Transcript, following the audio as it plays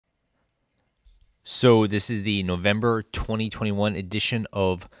So this is the November 2021 edition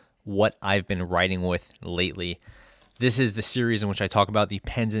of what I've been writing with lately. This is the series in which I talk about the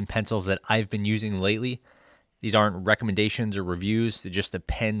pens and pencils that I've been using lately. These aren't recommendations or reviews. They're just the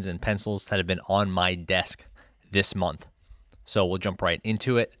pens and pencils that have been on my desk this month. So we'll jump right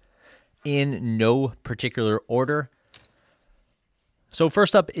into it in no particular order. So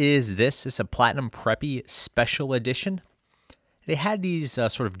first up is this. It's a Platinum Preppy Special Edition. They had these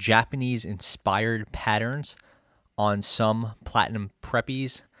sort of Japanese-inspired patterns on some Platinum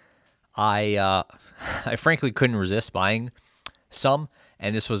Preppies. I frankly couldn't resist buying some,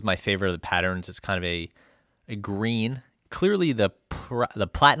 and this was my favorite of the patterns. It's kind of a green, clearly the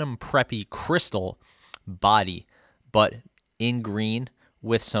Platinum Preppy crystal body, but in green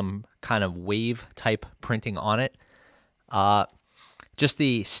with some kind of wave type printing on it. Just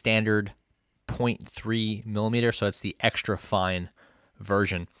the standard 0.3 millimeter, so it's the extra fine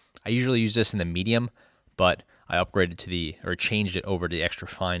version. I usually use this in the medium, but I upgraded to changed it over to the extra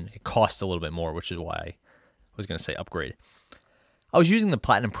fine. It costs a little bit more, which is why I was going to say upgrade. I was using the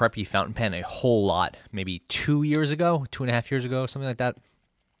Platinum Preppy fountain pen a whole lot, maybe 2 years ago, 2.5 years ago, something like that.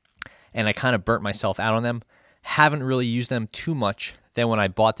 And I kind of burnt myself out on them. Haven't really used them too much. Then when I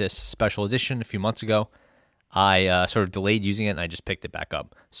bought this special edition a few months ago, I sort of delayed using it and I just picked it back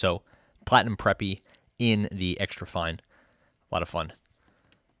up. So Platinum Preppy in the extra fine. A lot of fun.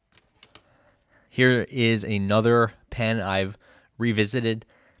 Here is another pen I've revisited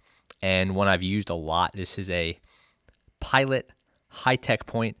and one I've used a lot. This is a Pilot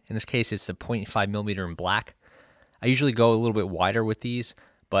hi-tecpoint. In this case, it's the 0.5 millimeter in black. I usually go a little bit wider with these,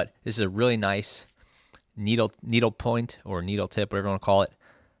 but this is a really nice needle point or needle tip, whatever you want to call it,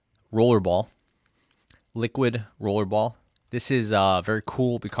 roller ball, liquid roller ball. This is very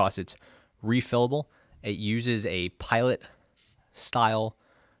cool because it's refillable. It uses a Pilot style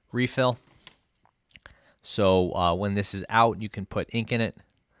refill. So when this is out, you can put ink in it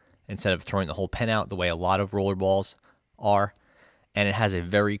instead of throwing the whole pen out the way a lot of roller balls are. And it has a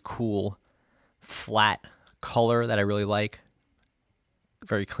very cool flat color that I really like.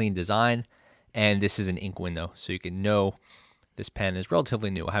 Very clean design. And this is an ink window, so you can know this pen is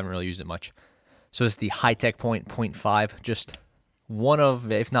relatively new. I haven't really used it much. So it's the hi-tecpoint 0.5, just one of,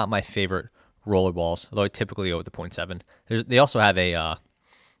 if not my favorite, roller balls, although I typically go with the 0.7. They also have a,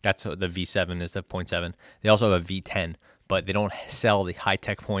 that's the V7 is the 0.7. They also have a V10, but they don't sell the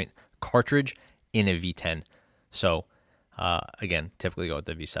hi-tecpoint cartridge in a V10. So, again, typically go with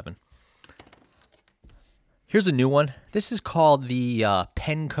the V7. Here's a new one. This is called the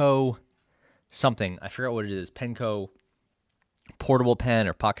Penco something. I forgot what it is. Penco portable pen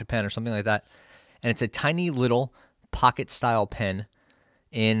or pocket pen or something like that. And it's a tiny little pocket-style pen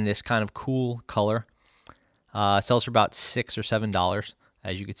in this kind of cool color. It sells for about $6 or $7,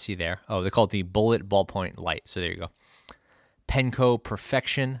 as you can see there. Oh, they call it the Bullet Ballpoint Light. So there you go. Penco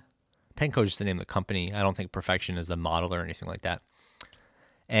Perfection. Penco is just the name of the company. I don't think Perfection is the model or anything like that.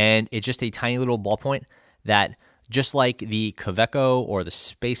 And it's just a tiny little ballpoint that, just like the Kaweco or the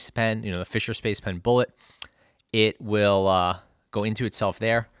Space Pen, the Fisher Space Pen Bullet, it will go into itself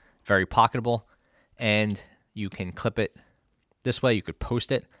there. Very pocketable. And you can clip it this way. You could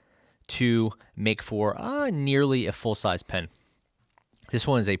post it to make for nearly a full-size pen. This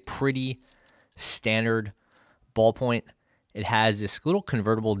one is a pretty standard ballpoint. It has this little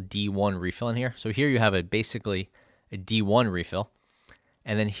convertible D1 refill in here. So here you have basically a D1 refill.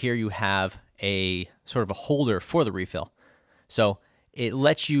 And then here you have a sort of a holder for the refill. So it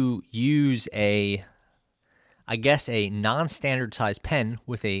lets you use I guess a non-standard size pen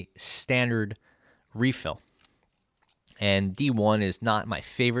with a standard refill. And D1 is not my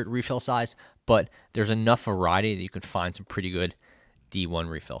favorite refill size, but there's enough variety that you can find some pretty good D1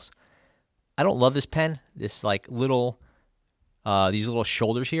 refills. I don't love this pen. This like little, these little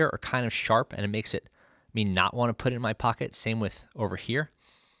shoulders here are kind of sharp, and it makes me not want to put it in my pocket. Same with over here.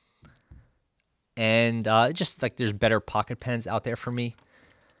 And just like there's better pocket pens out there for me.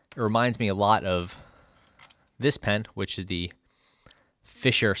 It reminds me a lot of this pen, which is the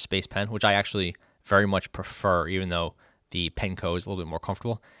Fisher Space Pen, which I actually very much prefer, even though the Penco is a little bit more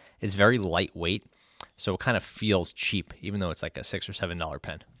comfortable. It's very lightweight, so it kind of feels cheap, even though it's like a $6 or $7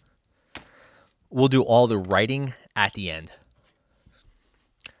 pen. We'll do all the writing at the end.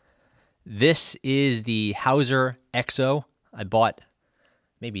 This is the Hauser XO. I bought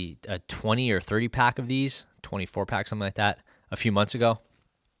maybe a 20 or 30 pack of these, 24 pack, something like that, a few months ago.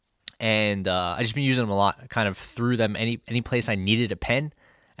 And I just been using them a lot. I kind of threw them any place I needed a pen,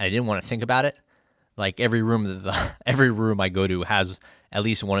 and I didn't want to think about it. Like every room I go to has at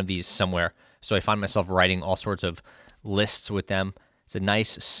least one of these somewhere. So I find myself writing all sorts of lists with them. It's a nice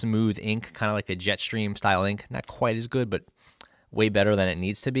smooth ink, kind of like a Jetstream style ink. Not quite as good, but way better than it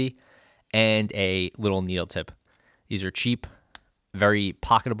needs to be. And a little needle tip. These are cheap, very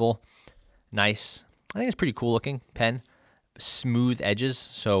pocketable, nice. I think it's pretty cool looking pen. Smooth edges,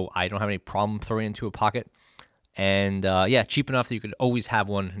 so I don't have any problem throwing it into a pocket. And yeah, cheap enough that you could always have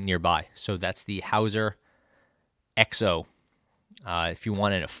one nearby. So that's the Hauser XO. If you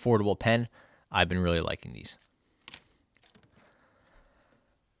want an affordable pen, I've been really liking these.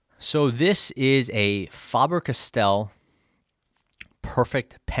 So this is a Faber Castell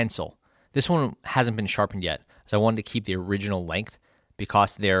Perfect Pencil. This one hasn't been sharpened yet, so I wanted to keep the original length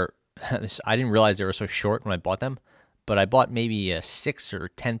because I didn't realize they were so short when I bought them, but I bought maybe a 6 or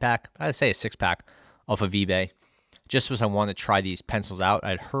 10 pack, I'd say a 6-pack off of eBay, just because I wanted to try these pencils out.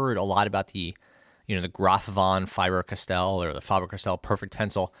 I'd heard a lot about the Grafavon Faber Castell or the Faber Castell Perfect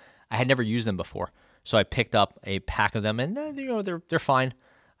Pencil. I had never used them before, so I picked up a pack of them, and they're fine.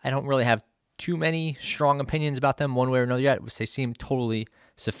 I don't really have too many strong opinions about them one way or another yet. They seem totally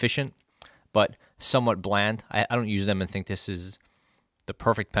sufficient, but somewhat bland. I don't use them and think this is the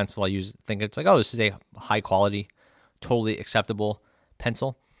perfect pencil. Think it's like, oh, this is a high quality, totally acceptable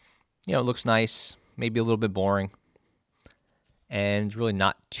pencil. It looks nice, maybe a little bit boring, and really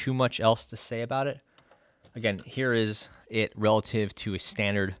not too much else to say about it. Again, here is it relative to a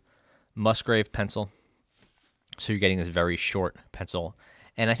standard Musgrave pencil. So you're getting this very short pencil.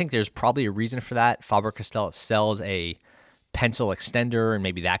 And I think there's probably a reason for that. Faber-Castell sells a pencil extender, and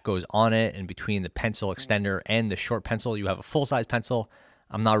maybe that goes on it. And between the pencil extender and the short pencil, you have a full-size pencil.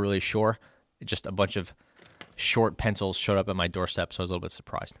 I'm not really sure. Just a bunch of short pencils showed up at my doorstep, so I was a little bit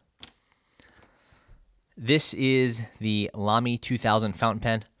surprised. This is the Lamy 2000 fountain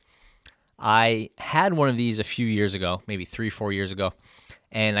pen. I had one of these a few years ago, maybe 3-4 years ago,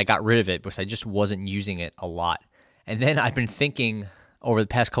 and I got rid of it because I just wasn't using it a lot. And then I've been thinking over the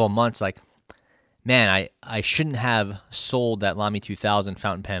past couple of months, like, man, I shouldn't have sold that Lamy 2000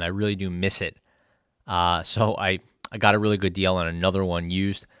 fountain pen. I really do miss it. So I got a really good deal on another one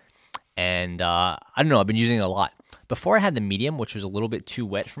used, and I don't know, I've been using it a lot. Before I had the medium, which was a little bit too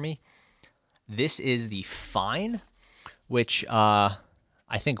wet for me, this is the fine, which I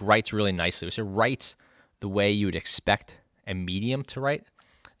think writes really nicely. So it writes the way you would expect a medium to write.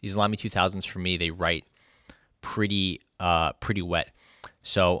 These Lamy 2000s, for me, they write pretty wet.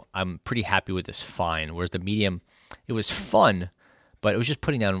 So I'm pretty happy with this fine. Whereas the medium, it was fun, but it was just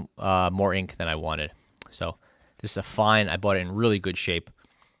putting down more ink than I wanted. So this is a fine. I bought it in really good shape.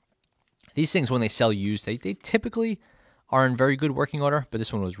 These things, when they sell used, they typically are in very good working order, but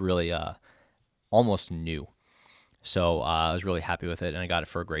this one was really almost new. So I was really happy with it, and I got it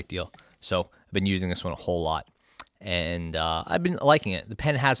for a great deal. So I've been using this one a whole lot, and I've been liking it. The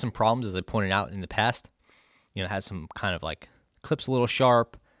pen has some problems, as I pointed out in the past. It has some kind of like clips a little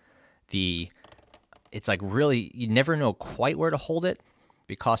sharp. It's like really, you never know quite where to hold it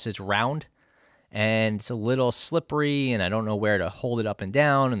because it's round, and it's a little slippery, and I don't know where to hold it up and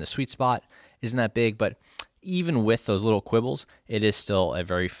down, and the sweet spot isn't that big. But even with those little quibbles, it is still a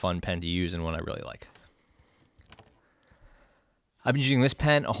very fun pen to use and one I really like. I've been using this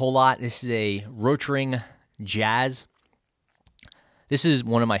pen a whole lot. This is a Rotring Jazz. This is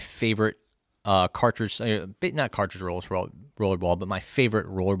one of my favorite cartridge, not cartridge rollers, rollerball, but my favorite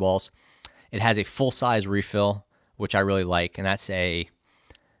rollerballs. It has a full-size refill, which I really like, and that's a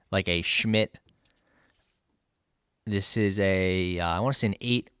Schmidt. This is I want to say an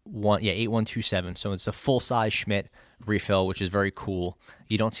 8127. So it's a full-size Schmidt refill, which is very cool.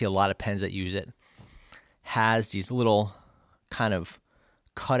 You don't see a lot of pens that use it. Has these little kind of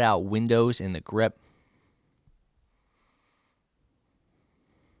cutout windows in the grip,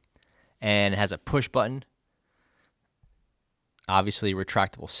 and it has a push button, obviously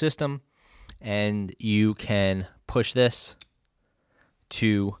retractable system, and you can push this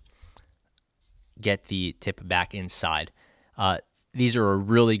to get the tip back inside. These are a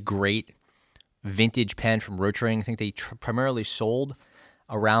really great vintage pen from Rotring. I think they primarily sold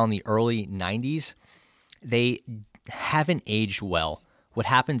around the early 90s. They haven't aged well. What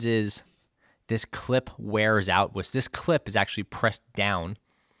happens is this clip wears out. This clip is actually pressed down,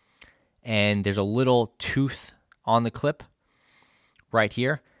 and there's a little tooth on the clip right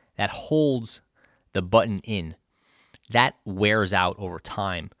here that holds the button in. That wears out over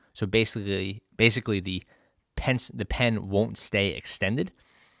time. So basically the pen won't stay extended.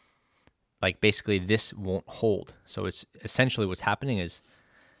 Like basically this won't hold. So it's essentially what's happening is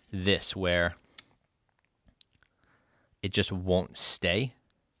this, where it just won't stay.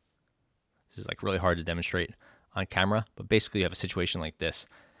 This is like really hard to demonstrate on camera, but basically you have a situation like this.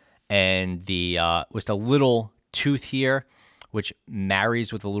 And with the little tooth here which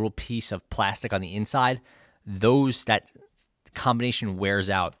marries with a little piece of plastic on the inside, that combination wears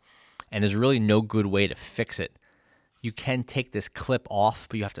out, and there's really no good way to fix it. You can take this clip off,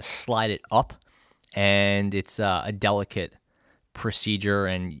 but you have to slide it up, and it's a delicate procedure,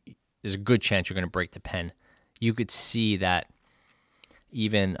 and there's a good chance you're going to break the pen. You could see that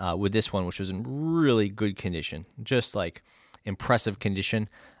even with this one, which was in really good condition, just like impressive condition,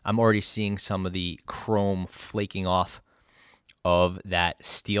 I'm already seeing some of the chrome flaking off of that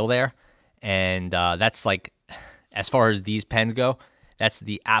steel there. And that's like, as far as these pens go, that's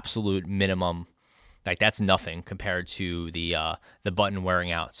the absolute minimum. Like, that's nothing compared to the button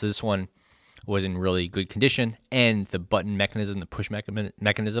wearing out. So this one was in really good condition, and the button mechanism, the push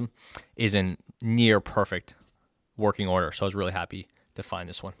mechanism, is in near perfect working order. So I was really happy to find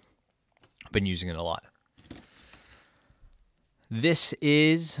this one. I've been using it a lot. This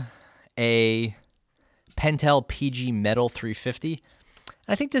is a Pentel PG Metal 350.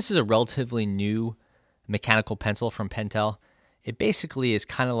 I think this is a relatively new mechanical pencil from Pentel. It basically is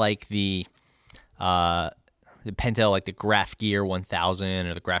kind of like the Pentel, like the Graph Gear 1000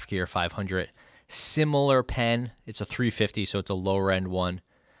 or the Graph Gear 500. Similar pen. It's a 350, so it's a lower end one.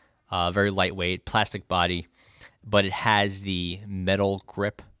 Very lightweight, plastic body, but it has the metal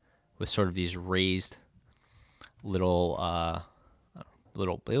grip with sort of these raised little,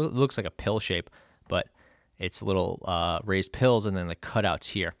 it looks like a pill shape, but it's little raised pills and then the cutouts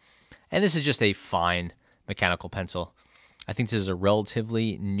here. And this is just a fine mechanical pencil. I think this is a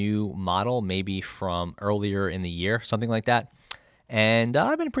relatively new model, maybe from earlier in the year, something like that. And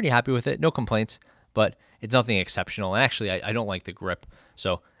I've been pretty happy with it. No complaints, but it's nothing exceptional. And actually, I don't like the grip.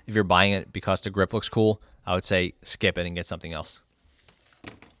 So if you're buying it because the grip looks cool, I would say skip it and get something else.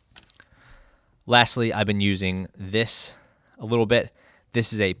 Lastly, I've been using this a little bit.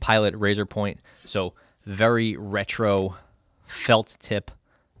 This is a Pilot Razor Point. So very retro felt tip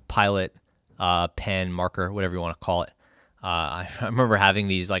Pilot pen, marker, whatever you want to call it. I remember having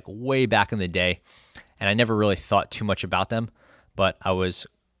these like way back in the day, and I never really thought too much about them, but I was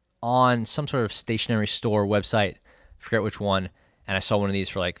on some sort of stationery store website, forget which one, and I saw one of these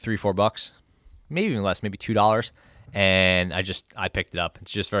for like $3-4, maybe even less, maybe $2, and I picked it up.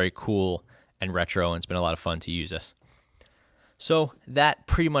 It's just very cool and retro, and it's been a lot of fun to use this. So that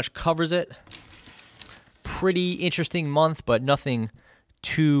pretty much covers it. Pretty interesting month, but nothing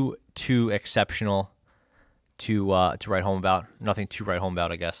too exceptional to write home about. Nothing to write home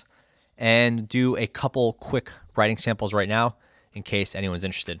about, I guess. And do a couple quick writing samples right now in case anyone's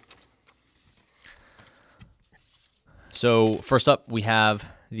interested. So first up, we have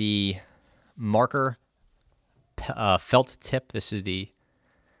the marker felt tip. This is the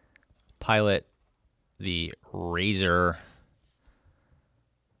Pilot, the Razor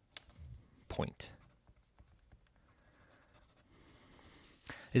Point.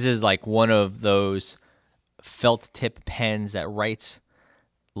 This is like one of those felt tip pens that writes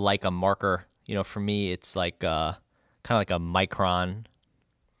like a marker. You know, for me, it's like kind of like a micron.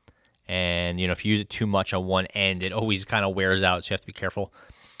 And, you know, if you use it too much on one end, it always kind of wears out. So you have to be careful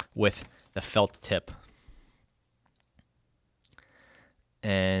with the felt tip.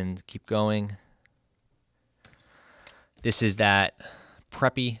 And keep going. This is that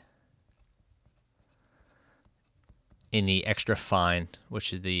Preppy in the extra fine,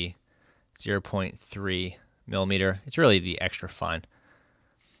 which is the 0.3 millimeter. It's really the extra fine.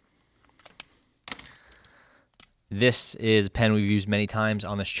 This is a pen we've used many times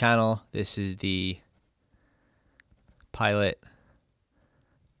on this channel. This is the Pilot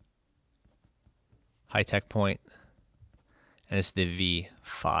hi-tecpoint, and it's the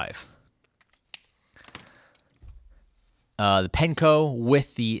V5. The Penco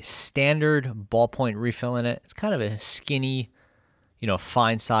with the standard ballpoint refill in it. It's kind of a skinny, you know,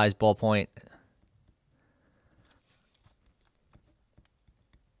 fine size ballpoint.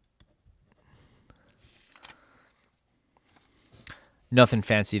 Nothing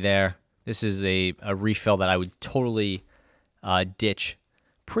fancy there. This is a refill that I would totally ditch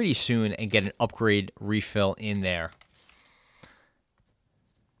pretty soon and get an upgrade refill in there.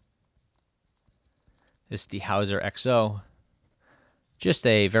 This is the Hauser XO. Just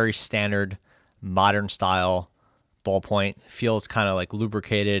a very standard, modern style ballpoint. Feels kind of like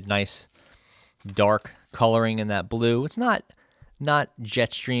lubricated, nice dark coloring in that blue. It's not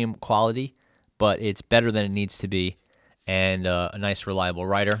Jetstream quality, but it's better than it needs to be, and a nice reliable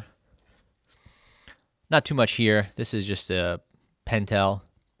writer. Not too much here. This is just a Pentel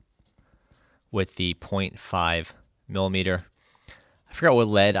with the 0.5 millimeter. I forgot what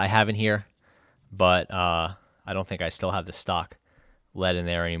lead I have in here, but I don't think I still have the stock lead in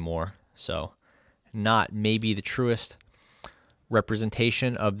there anymore. So not maybe the truest,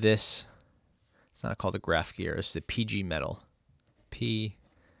 representation of this. It's not called a graph gear. It's the PG Metal.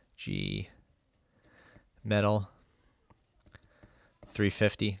 PG Metal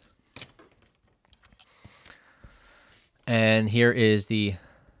 350. And here is the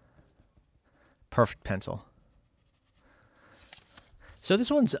perfect pencil. So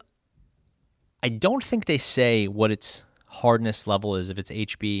this one's, I don't think they say what its hardness level is, if it's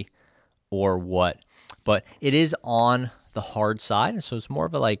HB or what, but it is on the hard side. So it's more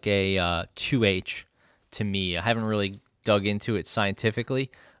of like a 2H to me. I haven't really dug into it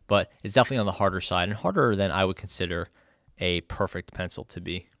scientifically, but it's definitely on the harder side, and harder than I would consider a perfect pencil to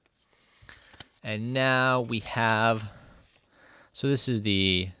be. And now we have, so this is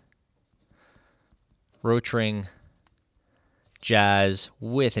the Rotring Jazz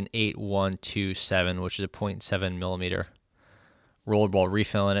with an 8127, which is a 0.7 millimeter rollerball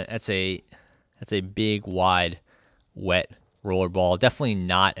refill in it. That's a big, wide, wet rollerball. Definitely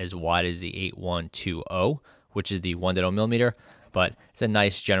not as wide as the 8120, which is the 1.0 millimeter, but it's a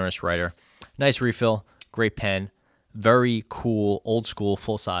nice, generous writer. Nice refill, great pen, very cool, old school,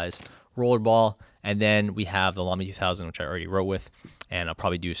 full size rollerball. And then we have the Lamy 2000, which I already wrote with, and I'll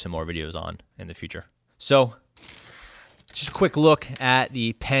probably do some more videos on in the future. So just a quick look at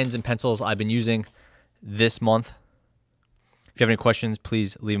the pens and pencils I've been using this month. If you have any questions,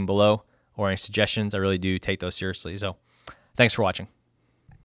 please leave them below, or any suggestions. I really do take those seriously. So thanks for watching.